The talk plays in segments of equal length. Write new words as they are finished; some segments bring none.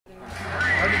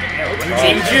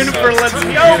Team Juniper, let's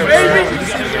go, baby!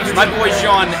 My boy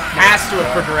Sean has to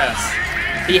have progressed.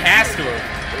 He has to have.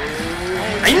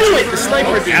 I knew it! The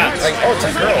sniper dude! Like, oh, it's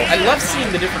a girl. I love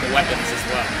seeing the different weapons as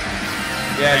well.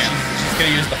 Yeah, she's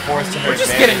gonna use the force to her We're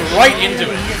just getting right into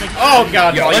it. Oh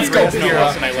god, yo, let's go,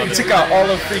 Kira. You took out all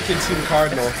of freaking Team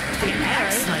Cardinal.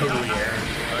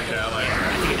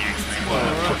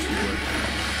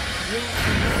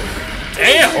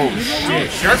 Damn! Oh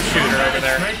shit, sharpshooter over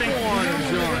there.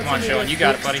 Come on, Sean, you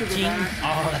got it, buddy.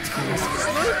 Oh, that's cool.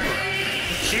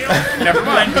 Never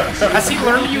mind. Has he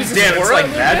learned to use his Damn, it's aura?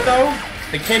 like that though?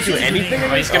 They can't do anything?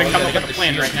 Oh, he's gonna come up with a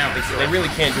plan right now. They really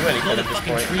can't do anything at this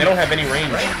point. They don't have any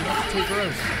range.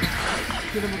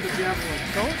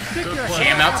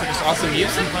 Jam out to this awesome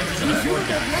music.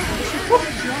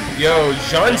 Yo,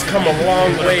 Jean's come a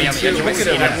long way too. Look at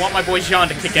him. I want my boy Jean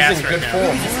to kick ass right now.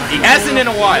 Form. He hasn't in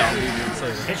a while.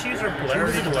 Issues are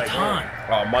blurred into the time.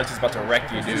 Oh, Monty's about to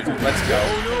wreck you, dude. Let's go.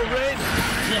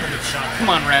 Come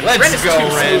on, Ren. Let's Ren is go,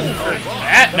 too Ren. slow for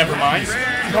that. Never mind.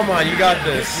 Come on, you got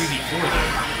this.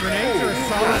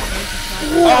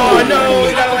 Oh no,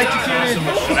 you got electrocuted.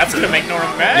 That's gonna make Nora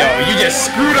mad. Yo, you just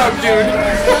screwed up, dude.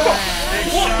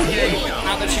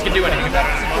 Not that she can do anything about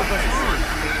it.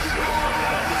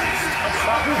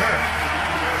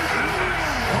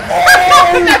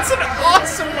 Oh, that's an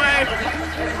awesome way.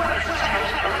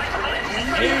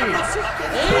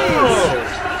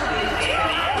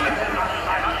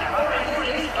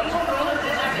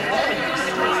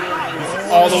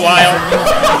 All the while.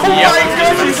 Oh my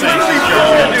god, he's really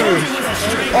good, dude.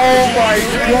 Oh my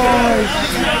gosh.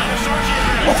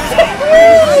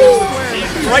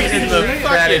 Right in the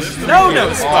fucking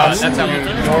no-no spot. That's how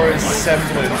Nora's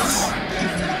semblance.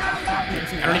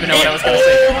 I don't even know what I was gonna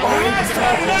say.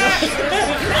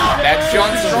 That's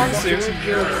Sean's strong suit.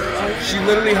 She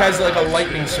literally has like a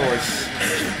lightning source.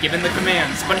 Given the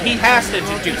commands, but he has to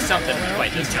do something to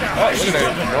fight this guy. Oh, look at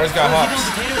her. Nora's got hops.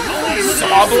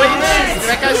 All the way there.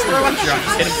 That guy's throwing.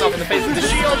 Just hit himself in the face with the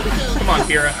shield. Come on,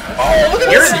 Kira. Oh, look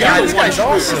at this guy. This guy's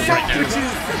awesome awesome right now.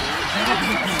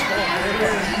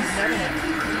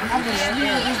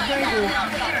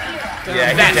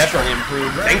 Yeah, he definitely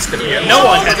improved. Thanks to me. No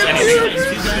one has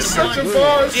anything. Such a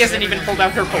boss. She hasn't even pulled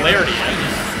out her polarity yet.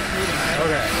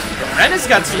 Okay. Ren has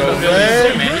got some abilities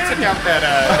too, man. He took out that,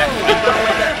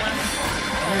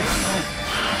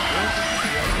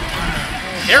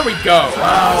 There we go.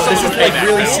 Wow, this is like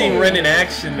really seeing Ren in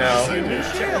action now.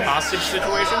 Hostage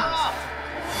situation.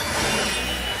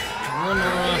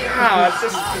 Wow,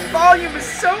 this volume is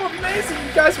so amazing.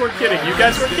 You guys weren't kidding. You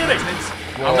guys weren't kidding.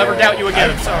 I'll never doubt you again.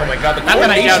 I'm sorry. Oh my god, the Not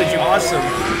that I doubted you. Awesome.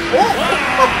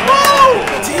 Oh!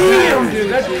 Damn,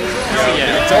 dude.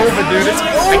 It's over, dude. It's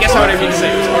over. I guess what I mean to say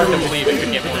it's hard to believe it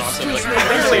could get more awesome. Like,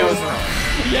 clearly I was wrong.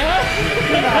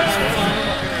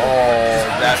 Oh,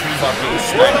 that fucking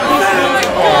sniper.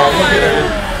 Oh, look at it.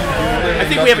 I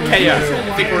think we have a KO.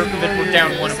 I think we're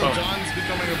down one opponent.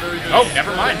 Oh,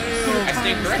 never mind. I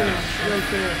stand corrected.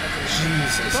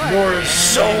 Jesus, Nora's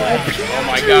so OP. Oh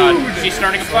my god. She's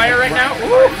starting a fire right now.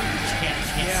 Woo.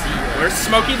 Where's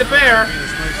Smokey the Bear?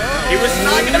 He was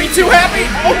not going to be too happy.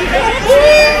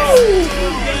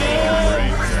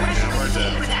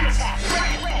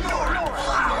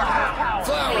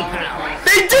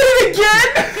 They did it again!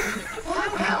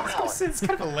 It's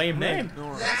kind of a lame name.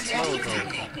 You're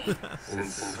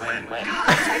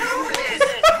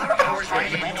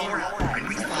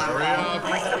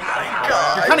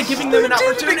kind of giving them an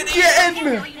opportunity.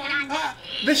 Again!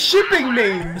 The shipping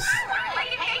names.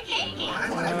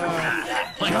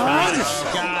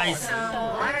 Guys.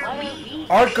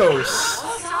 Arcos.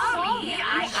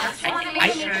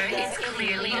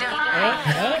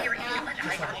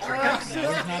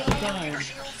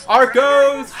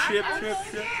 Arcos! Ship.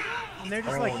 And they're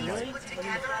just like, really?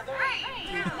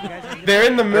 They're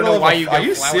in the middle of why a... you Are go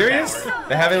you flower serious? power.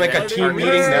 They're having like a team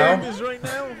meeting now?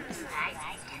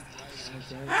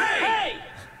 Hey!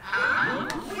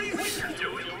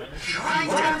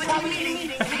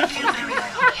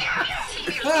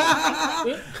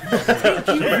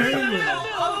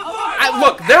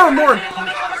 Look, there are more.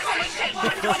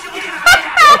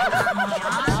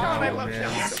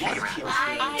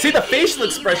 See the facial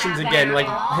expressions again. Like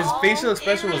his facial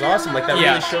expression was awesome. Like that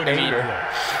really showed anger.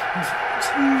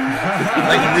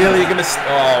 Like really gonna.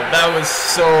 Oh, that was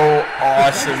so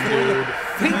awesome, dude.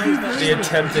 The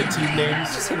attempt at team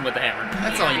names. Just hit him with the hammer.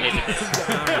 That's all you need to do.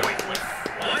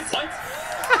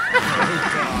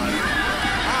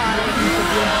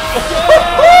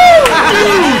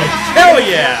 Hell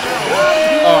yeah!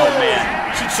 Oh man.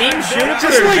 Team Juniper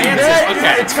Just like advances. that.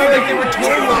 Okay. It's kind of like they were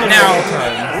toying with it Now, all the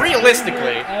time.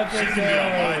 realistically,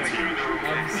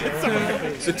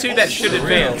 The two that should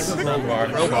advance. Crowbar.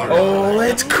 Oh,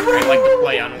 it's Crow! I like to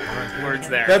play on words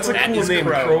there. That's a That cool is name,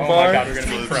 Crow. Crowbar. Oh my god, we're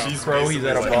gonna be Crow. Crow, he's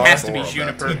at a bar. It has to be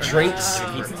Juniper. He drinks. It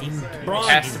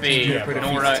has to be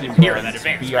Nora and Kira that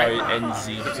advance, right?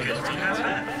 B-I-N-Z.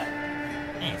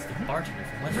 Hey, it's the bartender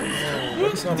from West.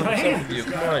 What's up with you?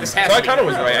 Come on. This So has I to be kind of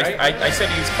was Crow, right. I said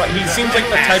he seems like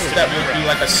the type that would be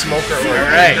like a smoker or a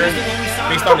Alright. drinker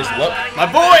based on his look. My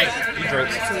boy! He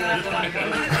drinks.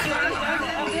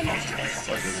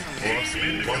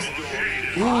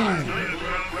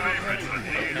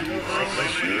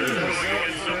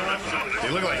 They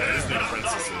look like Disney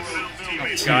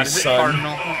princesses. God, is it Son.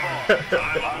 Cardinal?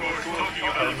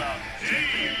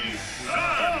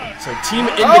 So Team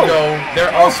Indigo,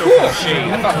 they're also from Shade.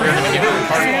 I thought we were gonna give him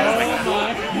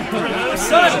Cardinal.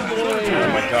 Son! Oh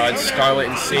my god, Scarlet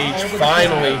and Sage,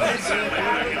 finally.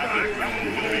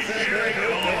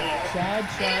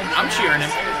 I'm cheering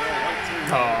him.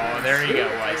 Oh, there you go,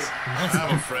 Weiss.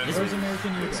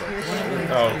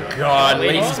 Oh god,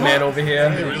 ladies man over here.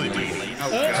 Oh,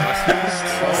 God.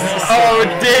 Oh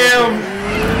damn!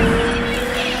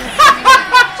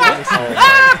 Oh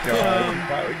my god,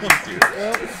 why would you do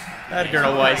that? That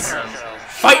girl, Weiss.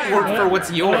 Fight work for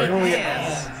what's yours.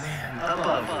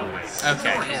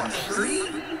 Okay.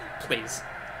 Please.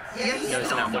 No,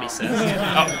 it's not what he says.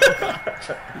 Oh.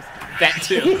 That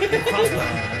too.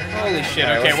 Holy shit.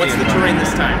 Okay, what's the terrain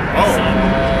this time? Oh.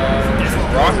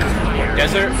 Rock?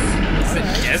 Desert? Is it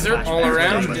desert all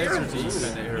around?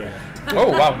 Oh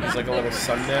wow, there's like a little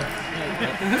sun there.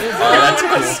 That's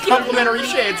cool. Complementary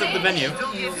shades of the venue.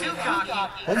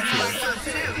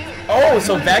 Oh,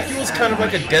 so Vacuol's kind of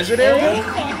like a desert area?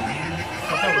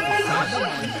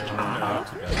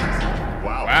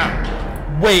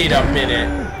 Wow. Wait a minute.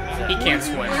 He can't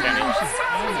swim, can he?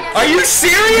 Are you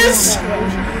serious?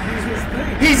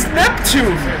 He's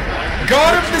Neptune,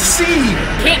 god of the sea.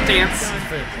 Can't dance.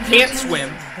 Can't swim.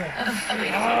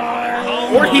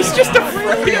 Or he's just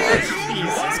afraid of it.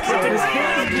 Jesus Christ.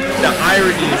 The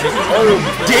irony is, oh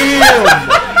damn!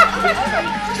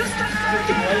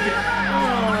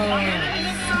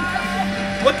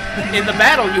 Look, in the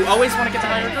battle, you always want to get the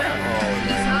higher ground.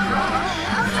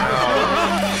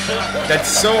 That's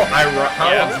so ironic.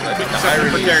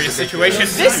 Precarious situation.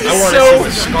 This is I wanna so see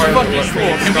what Scarlet fucking looks cool.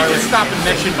 like. Can we just stop and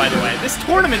mention, by the way, this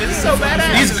tournament is so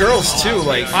badass. These girls too,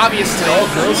 like Obviously, all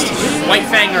girls too. White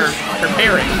Fang are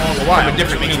preparing all the while, I'm a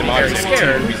different which makes kingdom, me very obviously.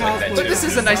 scared. Movies like that But too. this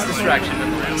is a nice distraction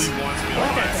nonetheless.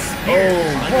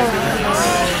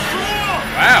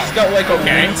 Wow. He's got like a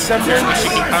Okay. wind semblance, She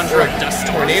can conjure a dust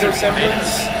tornado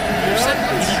semblance. He's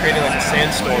creating like a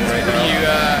sandstorm right now. You,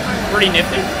 pretty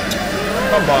nifty.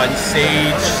 Come on,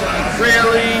 Sage.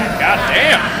 Really? God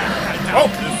damn. Oh,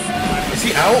 Is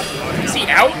he out? is he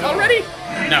out already?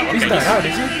 No, okay. He's not out,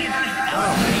 is he?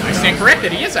 I stand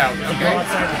corrected. He is out. Okay.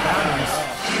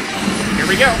 Here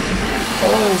we go.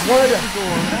 Oh, what?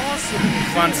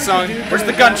 Fun song. Where's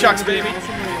the gunchucks, baby?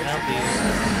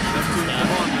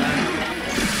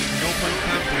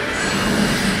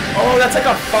 Oh, that's like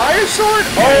a fire sword?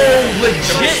 Oh,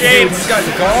 legit. Shades. He's got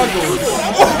goggles.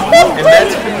 And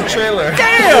that's from the trailer.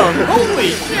 Damn!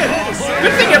 Holy shit!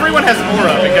 Good thing everyone has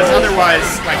aura, because otherwise,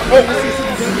 like, oh,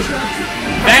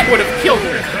 that would have killed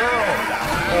her.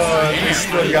 He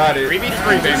still got it.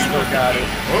 3v3, baby. Still got it.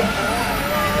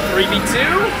 3v2?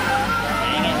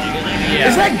 Yeah.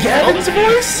 Is that Gavin's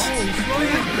voice?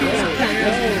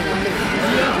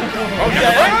 Oh,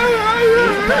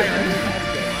 yeah.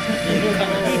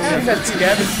 That's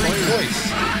Gavin's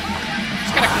voice.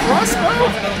 He's got a crossbow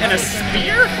and a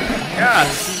spear? God.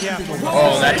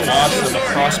 Oh, that's awesome. A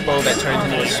crossbow that turns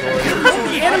into a sword.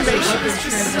 The animation is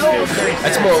just so great.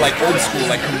 That's more like old school,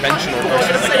 like conventional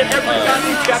versus like Every gun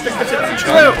you've got the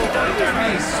glue.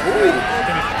 Ooh.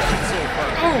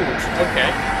 Okay.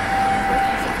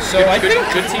 So I think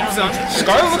Good team son.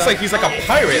 Scarlet looks like he's like a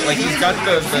pirate. Like he's got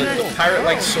the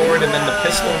pirate-like sword and then the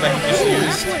pistol that he just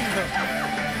used.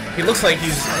 He looks like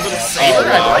he's a little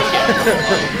saber. I like it.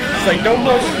 It's like don't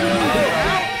look.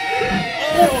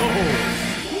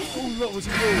 Those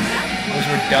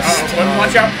were dust.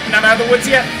 Watch out. Not out of the woods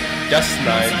yet. Dust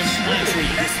knives.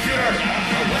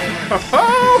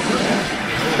 Oh!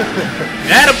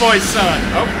 Attaboy, son.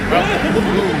 Oh, well.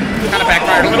 Kind of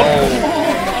backfired a little.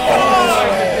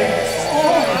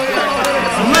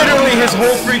 Literally his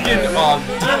whole freaking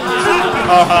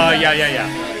Yeah.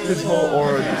 his whole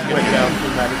aura just went down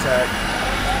from that attack.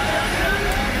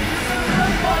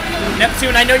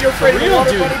 Neptune, I know you're afraid of the Real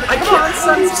water, dude. buddy, but I come on, can't.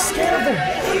 son. I'm scared of him.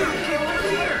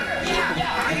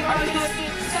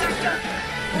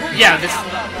 Yeah, this.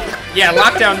 Yeah,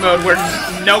 lockdown mode where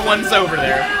no one's over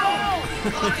there.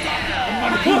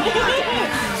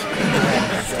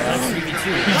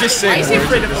 He's just saying Why is he words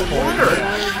afraid at of this the point.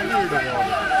 water?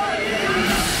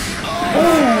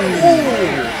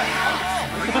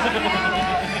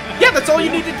 Yeah, that's all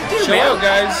you needed to do, Chill man. out,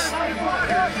 guys.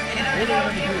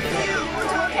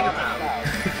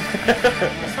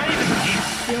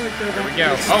 There we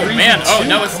go. Oh, man. Oh,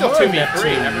 no, it's still 2v3.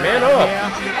 Man up.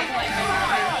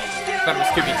 Thought it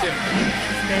was 2v2.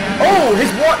 Oh, his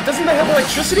what? Doesn't that have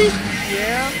electricity?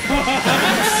 Yeah.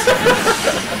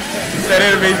 That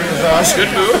animation is awesome.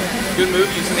 Good move. Good move,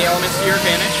 using the elements to your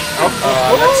advantage.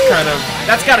 That's kind of...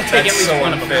 That's got to take at That's least so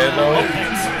one of them. unfair, though.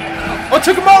 Oh,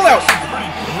 took them all out.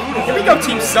 Here we go,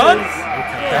 Team Sun.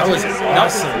 That was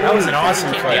awesome. That was an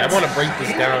awesome fight. I want to break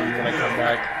this down when I come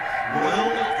back.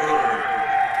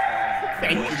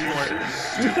 Thank you for it.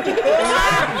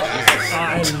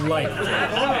 I like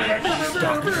that.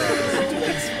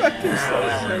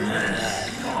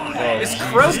 Is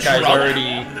Crow This guy's drunk?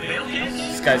 already...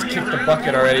 This guy's kicked the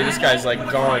bucket already. This guy's like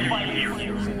gone. The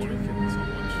only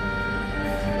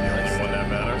one that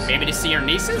matters. Maybe to see your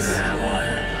nieces?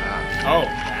 Oh, Uh-oh.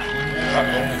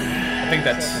 I think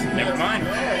that's... never mind.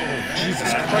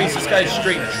 Jesus Christ, this guy's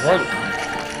straight drunk.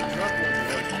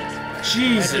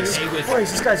 Jesus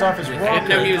Christ, this guy's off his I didn't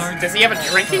know he rocker. was. Does he have a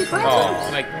drinking problem? Oh.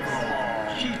 Like,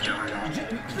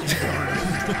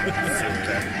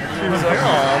 He was like,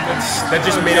 oh, that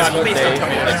just made his whole please day don't tell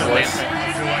me like that's not worse.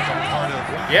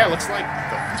 Lansing. Yeah, looks like.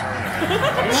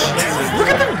 Look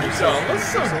at them!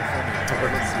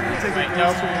 Right, no.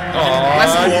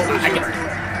 That's Aww, cool. I guess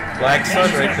Black Sun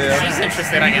right there. she's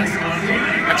interested, I guess.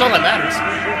 That's all that matters.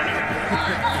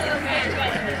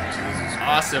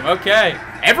 Awesome, okay.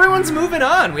 Everyone's moving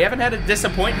on. We haven't had a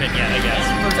disappointment yet, I guess.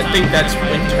 I think that's Although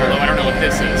I winter. don't know what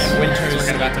this is. Winter's...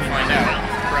 We're about to find out.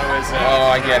 Pro is. Oh,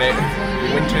 I get it.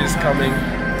 Winter's coming.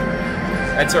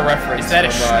 That's a reference Is that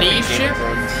a from, Schnee Game of ship?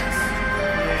 Thrones.